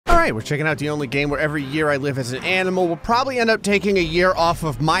right, we're checking out the only game where every year I live as an animal will probably end up taking a year off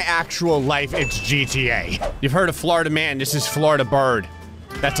of my actual life. It's GTA. You've heard of Florida man, this is Florida bird.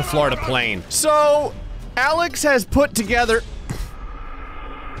 That's a Florida plane. So, Alex has put together...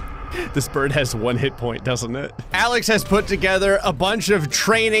 This bird has 1 hit point, doesn't it? Alex has put together a bunch of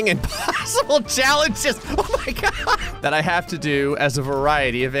training and possible challenges, oh my god, that I have to do as a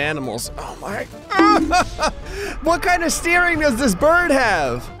variety of animals. Oh my, what kind of steering does this bird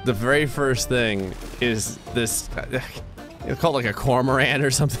have? The very first thing is this, it's called like a cormorant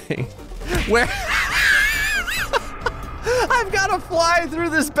or something, where I've got to fly through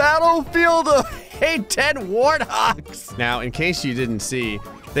this battlefield of A-10 warthogs. Now, in case you didn't see,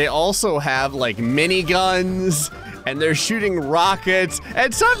 they also have like miniguns, and they're shooting rockets,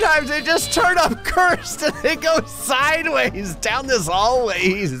 and sometimes they just turn up cursed and they go sideways down this hallway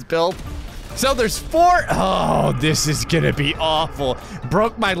he's built. So there's 4, oh, this is gonna be awful.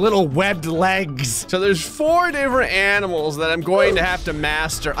 Broke my little webbed legs. So there's 4 different animals that I'm going to have to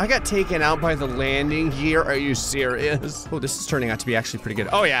master. I got taken out by the landing gear, are you serious? Oh, this is turning out to be actually pretty good.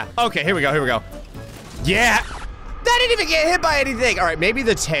 Oh yeah, okay, here we go, here we go. Yeah. That didn't even get hit by anything. All right, maybe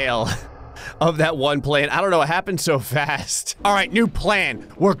the tail of that one plane. I don't know, it happened so fast. All right, new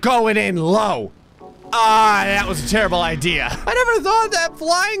plan. We're going in low. Ah, that was a terrible idea. I never thought that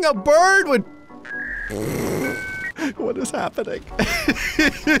flying a bird would... What is happening?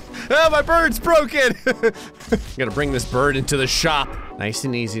 Oh, my bird's broken. Gotta bring this bird into the shop. Nice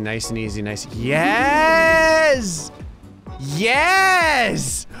and easy, nice and easy, nice. Yes!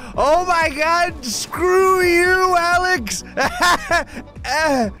 Yes! Oh my god, screw you, Alex!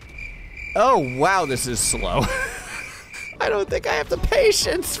 Oh wow, this is slow. I don't think I have the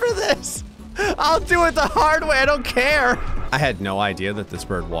patience for this. I'll do it the hard way, I don't care. I had no idea that this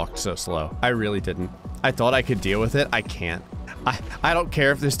bird walked so slow. I really didn't. I thought I could deal with it, I can't. I don't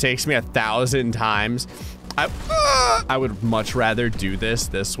care if this takes me 1,000 times. I would much rather do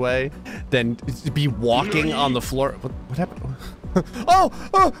this way than be walking on the floor. What happened? Oh,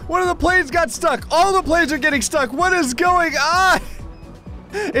 one of the planes got stuck. All the planes are getting stuck. What is going on?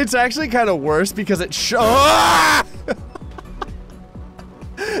 It's actually kind of worse because it's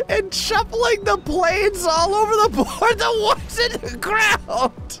and shuffling the planes all over the board. The ones in the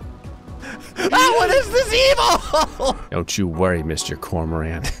ground. Ah, what is this evil? Don't you worry, Mr.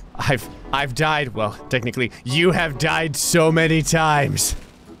 Cormorant. I've died. Well, technically, you have died so many times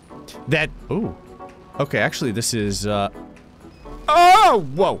that. Ooh. Okay, actually, this is. Oh,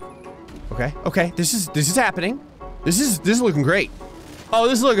 whoa. Okay. This is happening. This is looking great. Oh,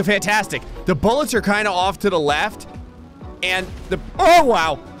 this is looking fantastic. The bullets are kind of off to the left, and oh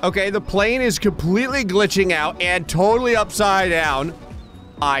wow. Okay, the plane is completely glitching out and totally upside down.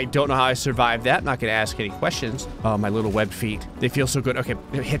 I don't know how I survived that. I'm not gonna ask any questions. Oh, my little webbed feet. They feel so good. Okay,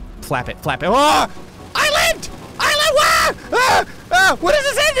 flap it. Oh! I lived! What is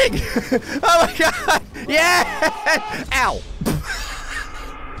this ending? Oh my god! Yeah! Ow!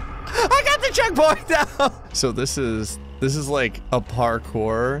 I got the checkpoint now! So this is like a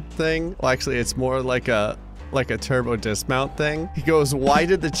parkour thing. Well, actually, it's more like a turbo dismount thing. He goes, why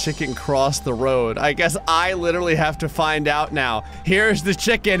did the chicken cross the road? I guess I literally have to find out now. Here's the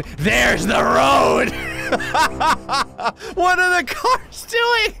chicken, there's the road! What are the cars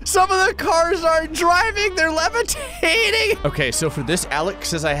doing? Some of the cars aren't driving, they're levitating! Okay, so for this, Alex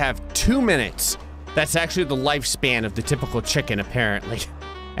says I have 2 minutes. That's actually the lifespan of the typical chicken, apparently.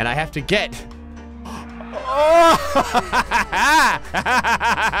 And I have to get... Oh!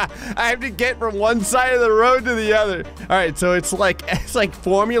 I have to get from one side of the road to the other. All right, so it's like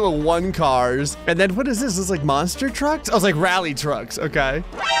Formula 1 cars. And then what is this? It's like monster trucks? Oh, it's like rally trucks, okay.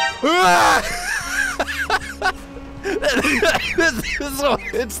 This is what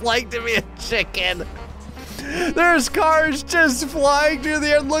it's like to be a chicken. There's cars just flying through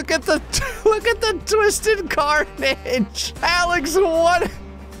the air. Look at the twisted carnage. Alex,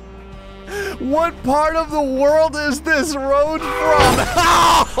 what part of the world is this road from?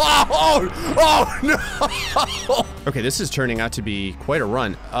 Oh no! Okay, this is turning out to be quite a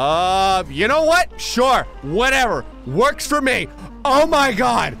run. You know what? Sure, whatever. Works for me. Oh my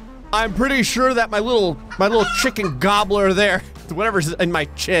god! I'm pretty sure that my little chicken gobbler there, whatever's in my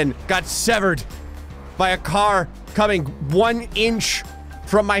chin, got severed by a car coming 1 inch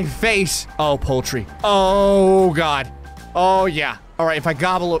from my face. Oh, poultry. Oh god. Oh yeah. All right, if I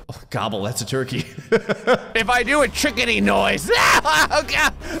gobble, that's a turkey. If I do a chickadee noise, oh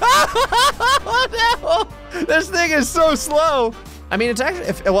god, oh no, this thing is so slow. I mean, it's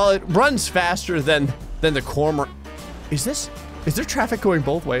actually, well, it runs faster than the cormorant. Is there traffic going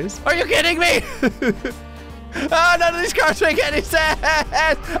both ways? Are you kidding me? Oh, none of these cars make any sense.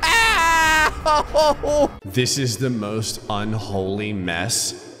 Ah! This is the most unholy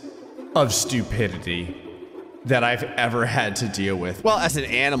mess of stupidity that I've ever had to deal with. Well, as an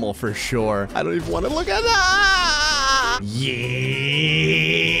animal for sure. I don't even want to look at that. Yeah,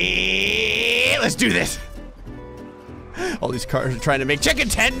 let's do this. All these cars are trying to make chicken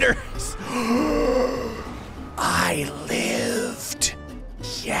tenders. I lived.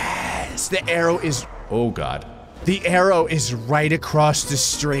 Yes, the arrow is, oh God. The arrow is right across the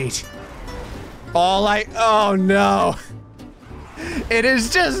street. Oh no. It is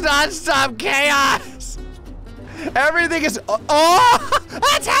just nonstop chaos. Everything is, oh,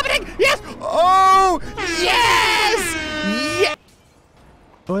 that's happening. Yes. Oh, yes. Yes.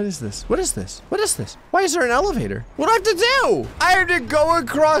 What is this? What is this? What is this? Why is there an elevator? What do I have to do? I have to go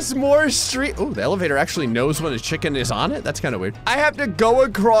across more street. Oh, the elevator actually knows when a chicken is on it? That's kind of weird. I have to go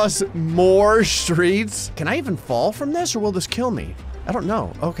across more streets. Can I even fall from this or will this kill me? I don't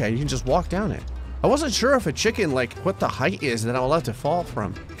know. Okay, you can just walk down it. I wasn't sure if a chicken, like what the height is that I'm allowed to fall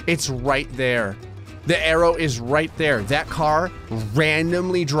from. It's right there. The arrow is right there. That car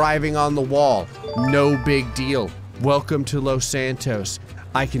randomly driving on the wall. No big deal. Welcome to Los Santos.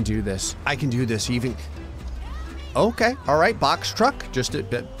 I can do this. I can do this even. Okay, all right, box truck. Just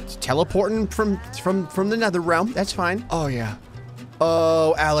teleporting from the nether realm. That's fine. Oh yeah.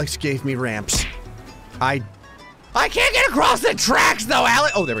 Oh, Alex gave me ramps. I can't get across the tracks though,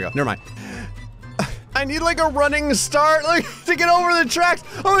 Alex. Oh, there we go. Never mind. I need like a running start, like to get over the tracks.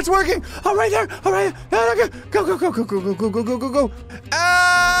 Oh, it's working. I'm right there. I'm right there. Go, go, go, go, go, go, go, go, go, go, go.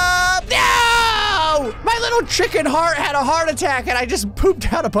 No! My little chicken heart had a heart attack and I just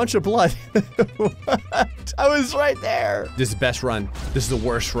pooped out a bunch of blood. What? I was right there. This is the best run. This is the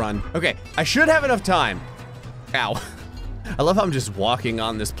worst run. Okay, I should have enough time. Ow. I love how I'm just walking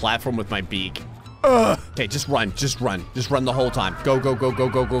on this platform with my beak. Okay, just run, just run. Just run the whole time. Go, go, go, go,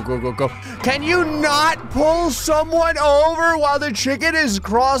 go, go, go, go, go. Can you not pull someone over while the chicken is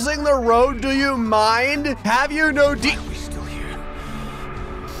crossing the road? Do you mind? Have you no Why are we still here?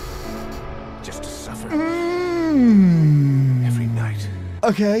 Just to suffer. Every night.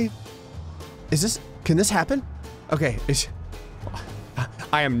 Okay. Can this happen? Okay,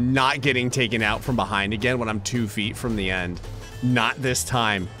 I am not getting taken out from behind again when I'm 2 feet from the end. Not this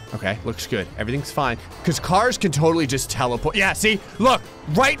time. Okay, looks good. Everything's fine. Because cars can totally just teleport. Yeah, see? Look,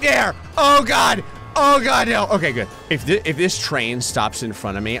 right there. Oh, God. Oh, God, no. Okay, good. If this train stops in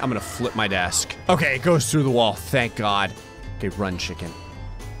front of me, I'm going to flip my desk. Okay, it goes through the wall. Thank God. Okay, run, chicken.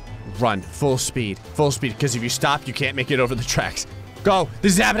 Run. Full speed. Full speed. Because if you stop, you can't make it over the tracks. Go.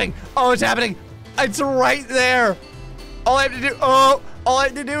 This is happening. Oh, it's happening. It's right there. All I have to do, all I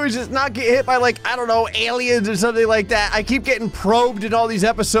have to do is just not get hit by, like, I don't know, aliens or something like that. I keep getting probed in all these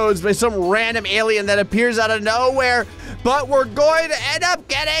episodes by some random alien that appears out of nowhere, but we're going to end up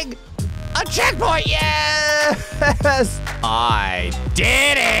getting a checkpoint. Yes! I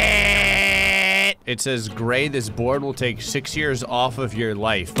did it! It says, Gray, this board will take 6 years off of your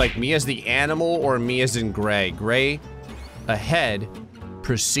life. Like me as the animal or me as in Gray? Gray, ahead,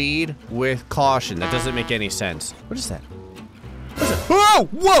 proceed with caution. That doesn't make any sense. What is that? Whoa!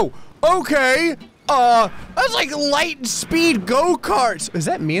 Whoa! Okay! That's like light speed go-karts! Is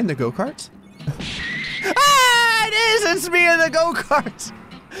that me in the go-karts? Ah! It is! It's me in the go-karts!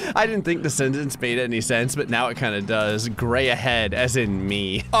 I didn't think the sentence made any sense, but now it kind of does. Gray ahead, as in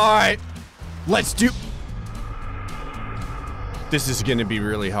me. Alright, let's do... This is gonna be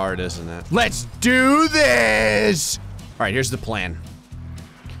really hard, isn't it? Let's do this! Alright, here's the plan.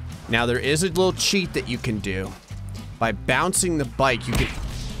 Now, there is a little cheat that you can do. By bouncing the bike, you can...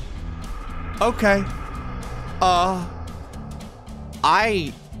 Okay. I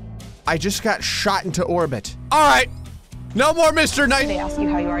just got shot into orbit. All right. No more Mr. Knight. They ask you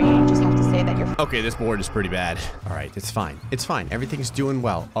how you are, you just have to say that you're... Okay, this board is pretty bad. All right, it's fine. It's fine. Everything's doing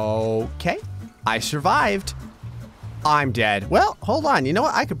well. Okay. I survived. I'm dead. Well, hold on. You know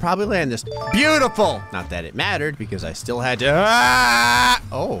what? I could probably land this. Beautiful. Not that it mattered because I still had to...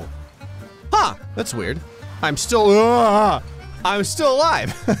 Oh. Huh. That's weird. I'm still alive.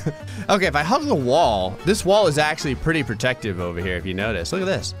 Okay, if I hug the wall, this wall is actually pretty protective over here, if you notice. Look at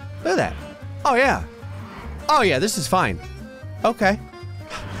this. Look at that. Oh, yeah. Oh, yeah, this is fine. Okay.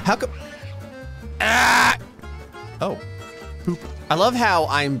 How come... Ah! Oh. Poop. I love how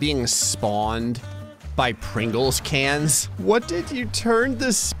I'm being spawned by Pringles cans. What did you turn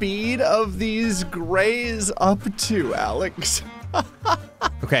the speed of these grays up to, Alex?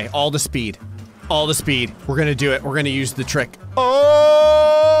 Okay, all the speed. All the speed. We're gonna do it. We're gonna use the trick. Oh!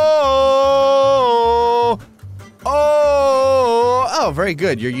 Oh! Oh, very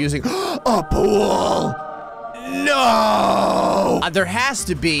good. You're using a pool! No! There has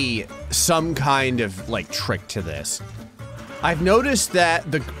to be some kind of like trick to this. I've noticed that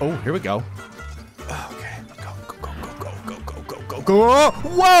oh, here we go. Okay, go.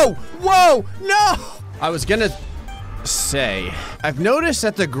 Whoa, whoa, no! I was gonna say, I've noticed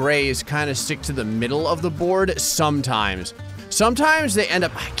that the grays kind of stick to the middle of the board sometimes. Sometimes they end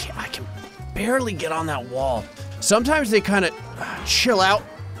up, I can barely get on that wall. Sometimes they kind of chill out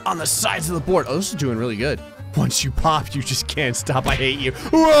on the sides of the board. Oh, this is doing really good. Once you pop, you just can't stop. I hate you.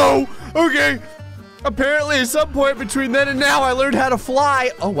 Whoa, okay. Apparently at some point between then and now, I learned how to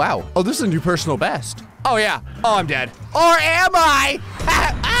fly. Oh, wow. Oh, this is a new personal best. Oh, yeah. Oh, I'm dead. Or am I?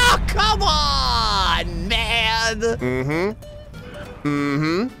 Oh, come on, man.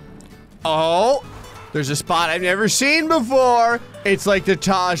 Oh, there's a spot I've never seen before. It's like the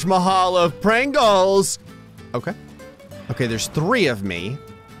Taj Mahal of Pringles. Okay. Okay, there's 3 of me,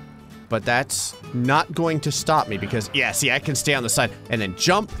 but that's not going to stop me because, yeah, see, I can stay on the side and then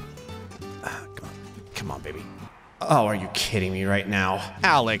jump. Come on, baby. Oh, are you kidding me right now?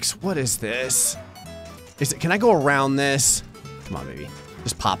 Alex, what is this? Can I go around this? Come on, baby.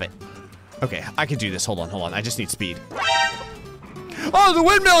 Just pop it. Okay, I can do this. Hold on. I just need speed. Oh, the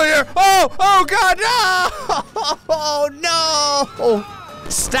windmill here! Oh, God, no! Oh, no!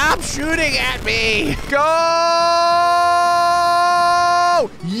 Stop shooting at me! Go!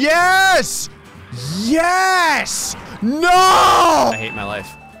 Yes! Yes! No! I hate my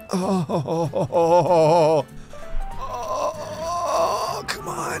life. Oh, come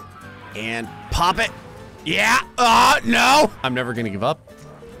on. And pop it. Yeah. No. I'm never gonna give up.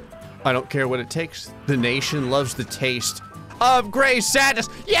 I don't care what it takes. The nation loves the taste of gray sadness.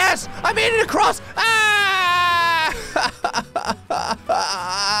 Yes, I made it across. Ah!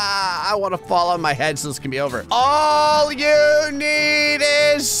 I want to fall on my head so this can be over. All you need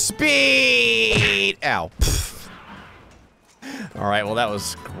is speed. Ow. All right, well, that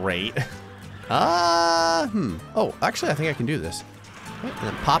was great. Oh, actually, I think I can do this. And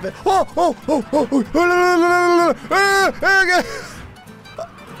then pop it.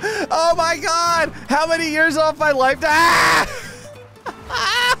 Oh my God! How many years off my life? Ah!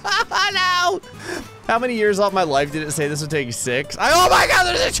 No! How many years off my life did it say this would take 6? Oh my God!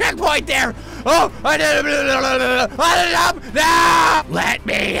 There's a checkpoint there! Oh! I did it! No! Let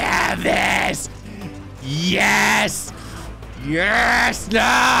me have this! Yes! Yes!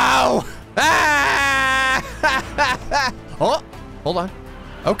 No! Ah! Oh! Hold on.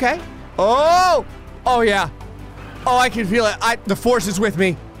 Okay. Oh! Oh yeah. Oh, I can feel it. The force is with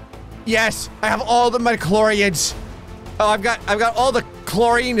me. Yes, I have all the midichlorians. Oh, I've got all the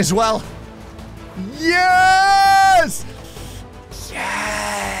chlorine as well. Yes!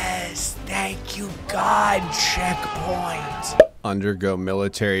 Yes! Thank you, God. Checkpoint. Undergo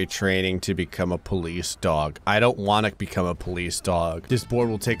military training to become a police dog. I don't want to become a police dog. This board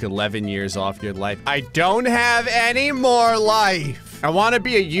will take 11 years off your life. I don't have any more life. I want to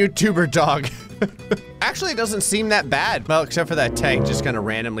be a YouTuber dog. Actually, it doesn't seem that bad. Well, except for that tank just kind of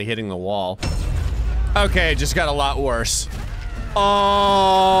randomly hitting the wall. Okay, it just got a lot worse.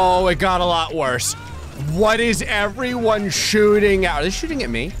 Oh, it got a lot worse. What is everyone shooting at? Are they shooting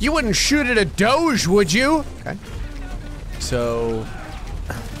at me? You wouldn't shoot at a Doge, would you? Okay. So,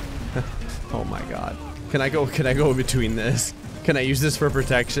 oh my God. Can I go in between this? Can I use this for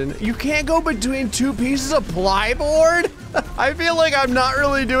protection? You can't go between 2 pieces of plyboard? I feel like I'm not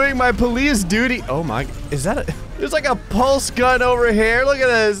really doing my police duty. Oh my, is that there's like a pulse gun over here. Look at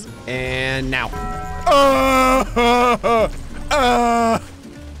this. And now. Oh,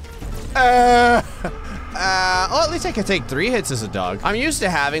 at least I can take 3 hits as a dog. I'm used to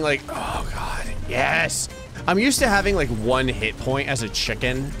having like, oh God, yes. I'm used to having like 1 hit point as a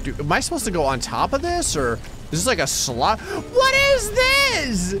chicken. Dude, am I supposed to go on top of this or is this like a slot? What is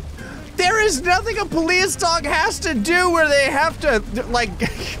this? There is nothing a police dog has to do where they have to like,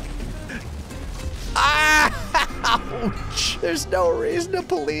 ouch. There's no reason a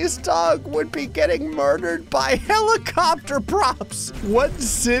police dog would be getting murdered by helicopter props. What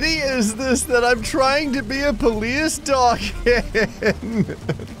city is this that I'm trying to be a police dog in?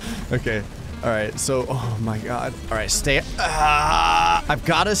 Okay. All right, so, oh my God. All right, stay, I've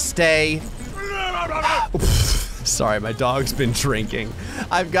gotta stay. Sorry, my dog's been drinking.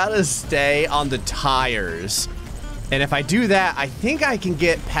 I've gotta stay on the tires. And if I do that, I think I can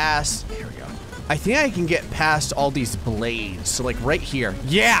get past, here we go. I think I can get past all these blades. So like right here.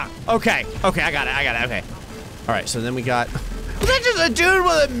 Yeah, okay, I got it, okay. All right, so then we got, was that just a dude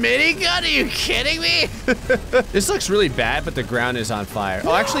with a minigun? Are you kidding me? This looks really bad, but the ground is on fire.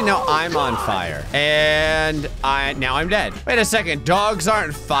 Oh, actually, now I'm on fire. And now I'm dead. Wait a second, dogs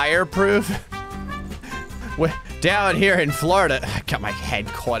aren't fireproof? Down here in Florida, I got my head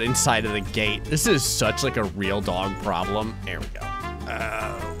caught inside of the gate. This is such like a real dog problem. There we go.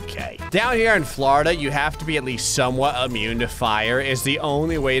 Okay. Down here in Florida, you have to be at least somewhat immune to fire is the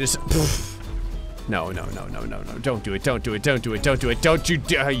only way to... No. Don't do it. Don't do it. Don't do it. Don't do it. Don't you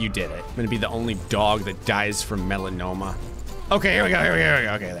do You did it. I'm gonna be the only dog that dies from melanoma. Okay, here we go.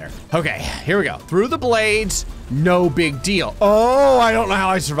 Okay, there. Okay, here we go. Through the blades, no big deal. Oh, I don't know how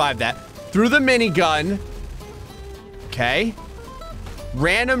I survived that. Through the minigun. Okay.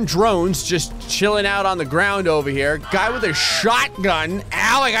 Random drones just chilling out on the ground over here. Guy with a shotgun.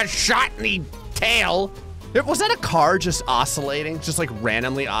 Ow, I got shot in the tail. Was that a car just oscillating? Just like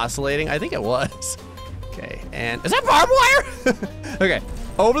randomly oscillating? I think it was. Okay, and is that barbed wire? Okay,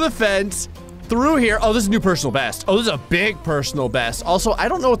 over the fence, through here. Oh, this is a new personal best. Oh, this is a big personal best. Also, I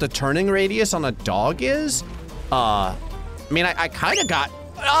don't know what the turning radius on a dog is. I mean, I kind of got,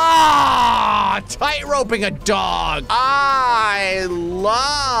 tight roping a dog. I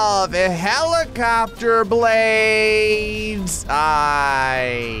love helicopter blades.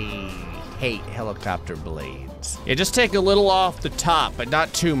 I hate helicopter blades. Yeah, just take a little off the top, but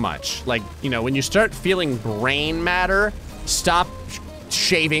not too much. Like, you know, when you start feeling brain matter, stop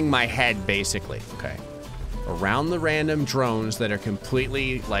shaving my head, basically. Okay. Around the random drones that are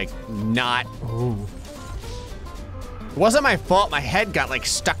completely, like, not... Ooh. It wasn't my fault. My head got like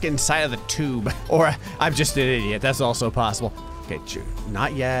stuck inside of the tube. Or I'm just an idiot. That's also possible. Okay,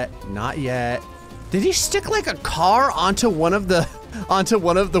 not yet. Not yet. Did he stick like a car onto one of the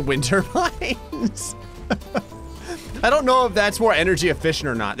wind turbines? I don't know if that's more energy efficient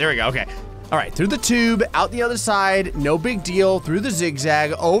or not. There we go. Okay. All right, through the tube, out the other side, no big deal. Through the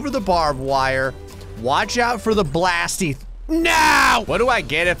zigzag, over the barbed wire. Watch out for the blasty. No! What do I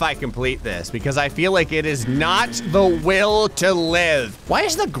get if I complete this? Because I feel like it is not the will to live. Why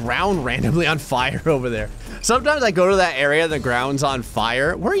is the ground randomly on fire over there? Sometimes I go to that area, the ground's on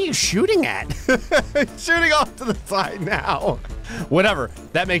fire. Where are you shooting at? Shooting off to the side now. Whatever,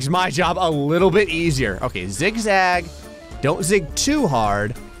 that makes my job a little bit easier. Okay, zigzag, don't zig too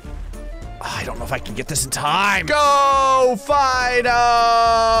hard. I don't know if I can get this in time. Go, Fido!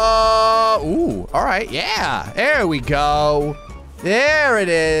 Ooh, all right, yeah, there we go. There it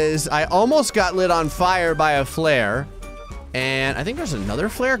is. I almost got lit on fire by a flare. And I think there's another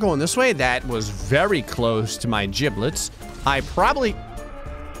flare going this way. That was very close to my giblets.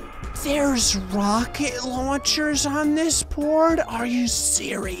 There's rocket launchers on this board? Are you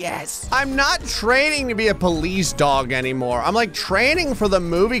serious? I'm not training to be a police dog anymore. I'm like training for the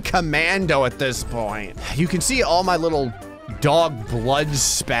movie Commando at this point. You can see all my little dog blood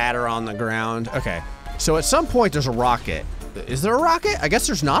spatter on the ground. Okay, so at some point there's a rocket. Is there a rocket? I guess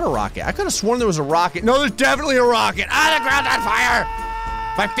there's not a rocket. I could have sworn there was a rocket. No, there's definitely a rocket. Ah, the ground's on fire.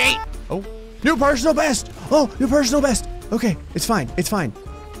 My feet. Oh, new personal best. Oh, new personal best. Okay, it's fine, it's fine.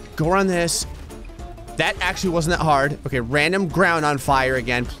 Go around this. That actually wasn't that hard. Okay, random ground on fire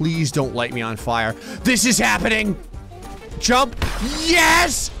again. Please don't light me on fire. This is happening. Jump.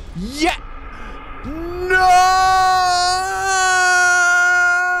 Yes. Yeah. No.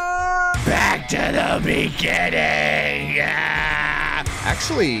 Back to the beginning.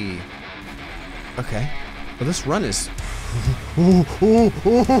 Actually, okay. Well, this run is.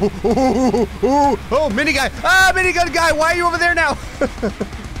 Oh, mini guy. Ah, minigun guy. Why are you over there now?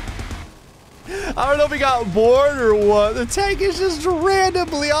 I don't know if he got bored or what. The tank is just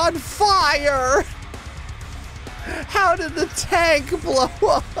randomly on fire. How did the tank blow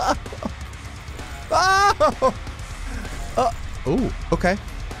up? Oh. Ooh, okay.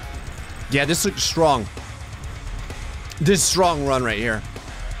 Yeah, this looks strong. This strong run right here.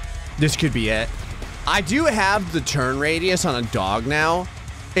 This could be it. I do have the turn radius on a dog now.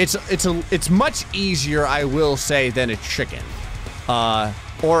 It's much easier, I will say, than a chicken.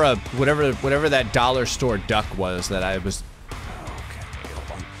 Or a whatever that dollar store duck was that I was. Okay,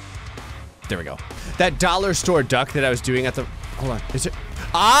 hold on. There we go. That dollar store duck that I was doing at the. Hold on. Is it?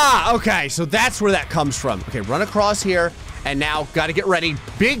 Ah, okay. So that's where that comes from. Okay, run across here, and now gotta get ready.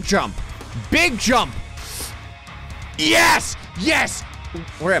 Big jump. Big jump. Yes. Yes.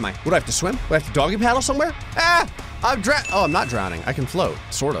 Where am I? What do I have to swim? Do I have to doggy paddle somewhere? Ah, I'm not drowning. I can float,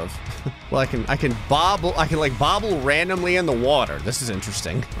 sort of. Well, I can bobble. I can like bobble randomly in the water. This is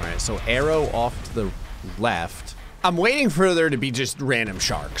interesting. All right, so arrow off to the left. I'm waiting for there to be just random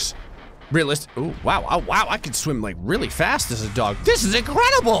sharks. Realistic. Oh, wow. Oh, wow. I can swim like really fast as a dog. This is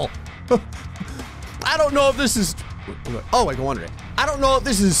incredible. I don't know if this is. Oh, I go under it. I don't know if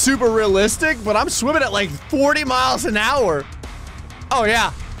this is super realistic, but I'm swimming at like 40 miles an hour. Oh,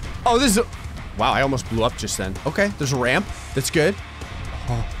 yeah. Oh, this is. Wow, I almost blew up just then. Okay, there's a ramp. That's good.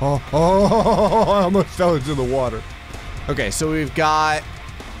 I almost fell into the water. Okay, so we've got...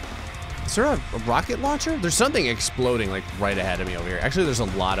 Is there a rocket launcher? There's something exploding like right ahead of me over here. Actually, there's a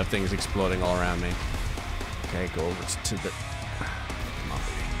lot of things exploding all around me. Okay, go over to the... Come on,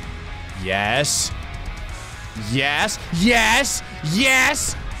 baby. Yes. Yes. Yes.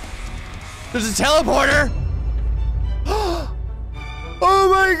 Yes. There's a teleporter. Oh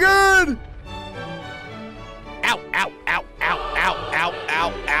my god. Ow, ow, ow, ow, ow, ow,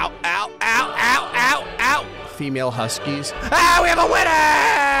 ow, ow, ow, ow, ow, ow, ow. Female huskies. Ah, we have a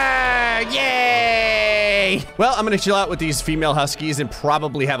winner! Yay! Well, I'm gonna chill out with these female huskies and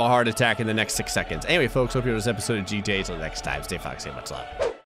probably have a heart attack in the next 6 seconds. Anyway, folks, hope you enjoyed this episode of GTA. Till next time, stay foxy and much love.